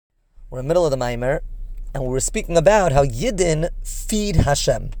We're in the middle of the Maimer, and we were speaking about how Yidden feed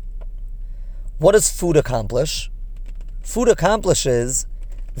Hashem. What does food accomplish? Food accomplishes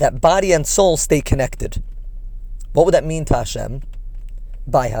that body and soul stay connected. What would that mean to Hashem?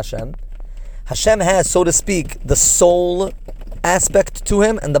 By Hashem. Hashem has, so to speak, the soul aspect to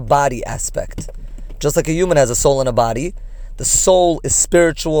him and the body aspect. Just like a human has a soul and a body, the soul is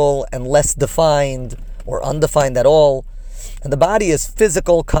spiritual and less defined or undefined at all, and the body is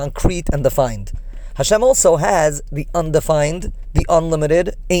physical, concrete, and defined. Hashem also has the undefined, the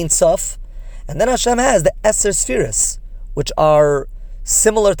unlimited, Ein Sof, and then Hashem has the Eser Spheres, which are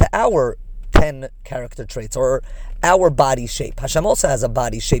similar to our 10 character traits, or our body shape. Hashem also has a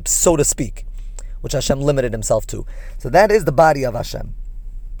body shape, so to speak, which Hashem limited himself to. So that is the body of Hashem.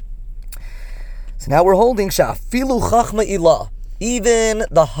 So now we're holding Shafilu Chachma Ilah, even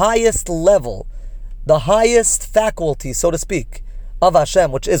the highest level, the highest faculty, so to speak, of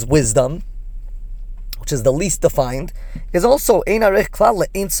Hashem, which is wisdom, which is the least defined, is also Ein Arech Klal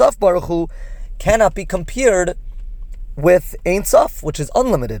Ein Sof Baruch Hu, cannot be compared with Ein Sof, which is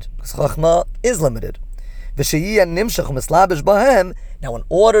unlimited, because Chachma is limited. Vשיהיה נמשך ומתלבש בהם. Now, in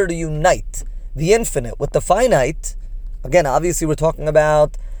order to unite the infinite with the finite, again, obviously we're talking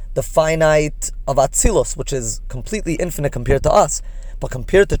about the finite of Atzilus, which is completely infinite compared to us, but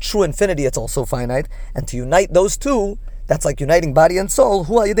compared to true infinity, it's also finite. And to unite those two, that's like uniting body and soul.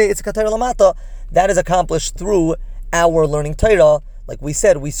 That is accomplished through our learning Torah. Like we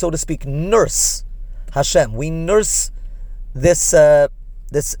said, we, so to speak, nurse Hashem. We nurse this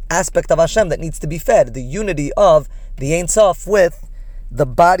aspect of Hashem that needs to be fed, the unity of the Ein Sof with the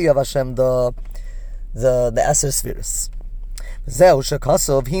body of Hashem, the Eser Spheres.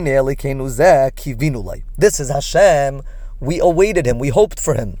 This is Hashem. We awaited him. We hoped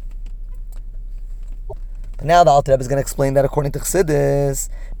for him. But now the Alter Rebbe is going to explain that according to Chassidus,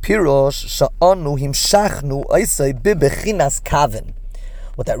 Pirosh Sheanu Himshachnu Oisei Bibechinas Kaven.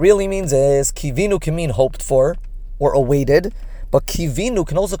 What that really means is Kivinu can mean hoped for or awaited, but Kivinu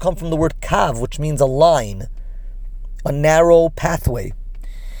can also come from the word Kav, which means a line, a narrow pathway.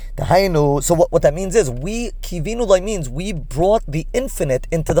 Dahayenu. So what that means is Kivinu means we brought the infinite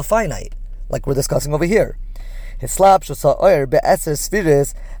into the finite, like we're discussing over here. Hislap shosa'or be'eser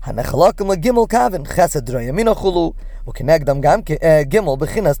spheres hanakhalakim legimel kaven chesed yamina chulu וכנגדם גם גimel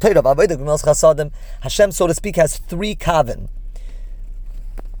bechinas Torah ועבודה gemilas chasadim. Hashem, so to speak, has 3 kaven,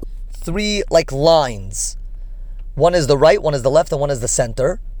 3 like lines. One is the right, one is the left, and one is the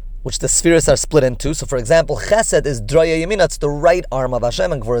center, which the spheres are split into. So, for example, Chesed is Draya Yamina, it's the right arm of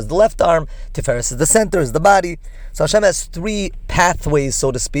Hashem, and Gvur is the left arm, Tiferes is the center, is the body. So Hashem has 3 pathways,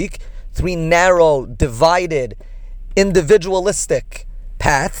 so to speak, 3 narrow, divided, individualistic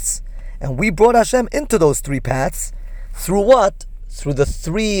paths, and we brought Hashem into those 3 paths through what? Through the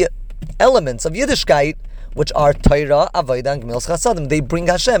 3 elements of Yiddishkeit, which are Torah, Avodah, and Gemilas Chasadim. They bring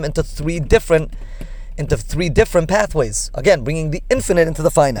Hashem into 3 different pathways. Again, bringing the infinite into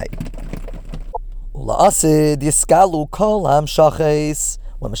the finite. When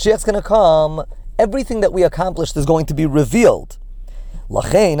Mashiach's going to come, everything that we accomplished is going to be revealed.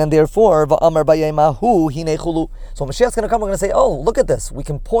 And therefore, Va'amar Bayim Ahu Hinechulu. So when Mashiach's going to come, we're going to say, oh, look at this. We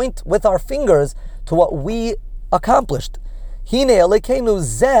can point with our fingers to what we accomplished. Alkienu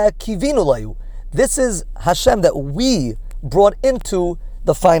Zeh Kivinu Layu. This is Hashem that we brought into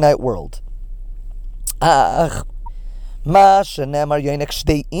the finite world. Why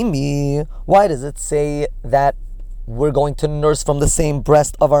does it say that we're going to nurse from the same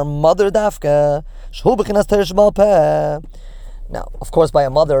breast of our mother, Dafka? Now, of course, by a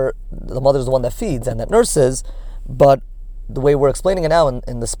mother, the mother is the one that feeds and that nurses, but the way we're explaining it now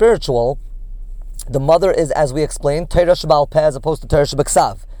in the spiritual, the mother is, as we explained, Torah Sheba'al Peh as opposed to Torah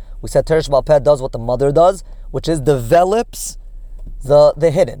Sheba'ksav. We said Torah Sheba'al Peh does what the mother does, which is develops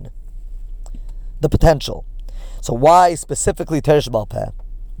the hidden, the potential. So why specifically Torah Sheba'al Peh?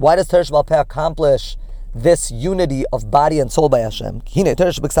 Why does Torah Sheba'al Peh accomplish this unity of body and soul by Hashem? Like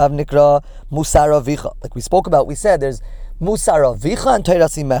we spoke about, we said there's Musar Avicha and Torah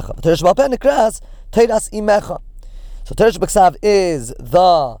Imecha. Torah Sheba'al Peh nikras Torah Imecha. So Torah Sheba'ksav is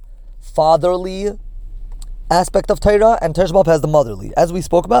the fatherly aspect of Torah, and Torah Sheba'al Peh is the motherly, as we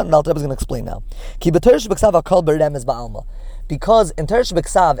spoke about, and Alter Rebbe is going to explain now. Because in Torah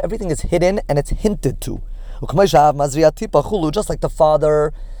Sheba'ksav, everything is hidden and it's hinted to. Just like the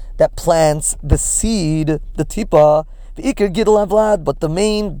father that plants the seed, the tipa, but the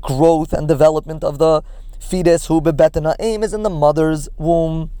main growth and development of the fetus, who bebetana aim, is in the mother's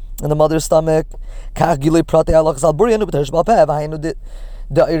womb, in the mother's stomach.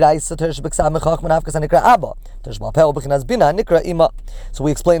 דאירייסא תורה שבכתב מחכמה נפקא נקרא אבא. תורה שבעל פה ובחינת בינה נקרא אמא. So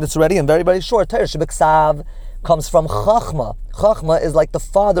we explained this already and very, very short. Torah שבכתב comes from chachma. Chachma is like the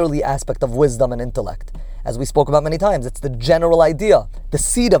fatherly aspect of wisdom and intellect. As we spoke about many times, it's the general idea, the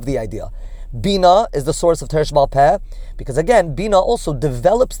seed of the idea. Bina is the source of Torah Sheba'al Peh, because again, Bina also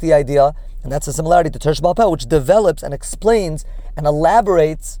develops the idea, and that's a similarity to Torah Sheba'al Peh, which develops and explains and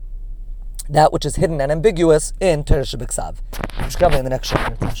elaborates that which is hidden and ambiguous in Torah Shebeksav. In the next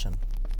chapter,